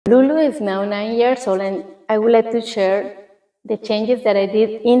Lulu is now 9 years old, and I would like to share the changes that I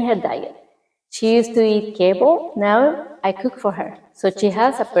did in her diet. She used to eat kibble. Now I cook for her, so she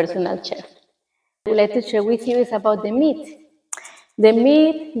has a personal chef. I would like to share with you is about the meat. The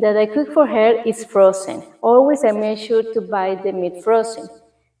meat that I cook for her is frozen. Always I make sure to buy the meat frozen.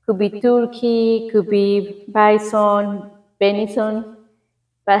 Could be turkey, could be bison, venison,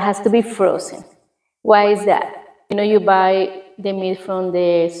 but it has to be frozen. Why is that? You buy the meat from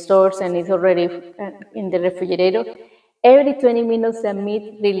the stores and it's already in the refrigerator. Every 20 minutes the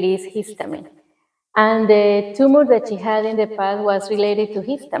meat releases histamine. And the tumor that she had in the past was related to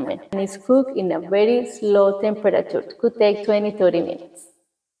histamine. And it's cooked in a very slow temperature. It could take 20-30 minutes.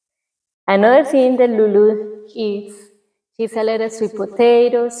 Another thing that Lulu eats, she's a lot of sweet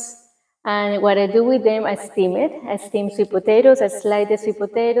potatoes. And what I do with them, I steam it. I steam sweet potatoes, I slide the sweet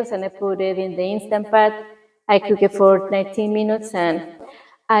potatoes, and I put it in the Instant Pot. I cook it for 19 minutes, and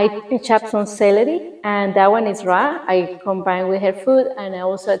I chop some celery, and that one is raw. I combine with her food, and I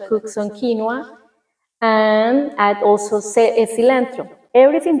also cook some quinoa, and add also cilantro.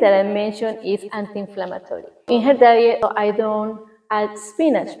 Everything that I mentioned is anti-inflammatory. In her diet, I don't add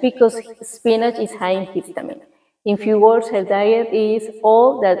spinach because spinach is high in histamine. In few words, her diet is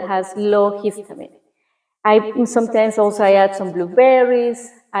all that has low histamine. Sometimes also I add some blueberries,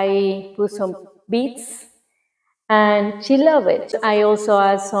 I put some beets, and she loves it. I also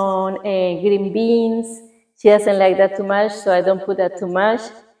add some green beans. She doesn't like that too much, so I don't put that too much.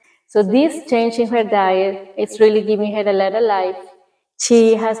 So this change in her diet is really giving her a lot of life.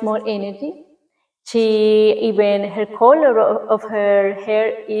 She has more energy. Even her color of her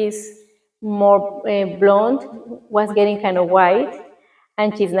hair is more blonde, was getting kind of white,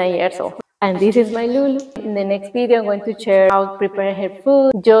 and she's 9 years old. And this is my Lulu. In the next video, I'm going to share how to prepare her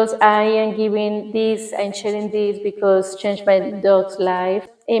food. I am giving this and sharing this because it changed my dog's life.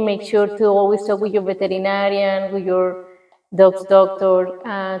 And make sure to always talk with your veterinarian, with your dog's doctor,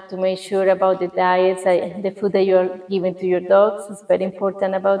 to make sure about the diets, the food that you're giving to your dogs. It's very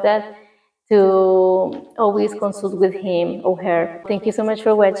important about that, to always consult with him or her. Thank you so much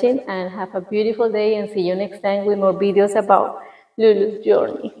for watching, and have a beautiful day, and see you next time with more videos about Lulu's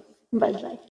journey. Bye-bye.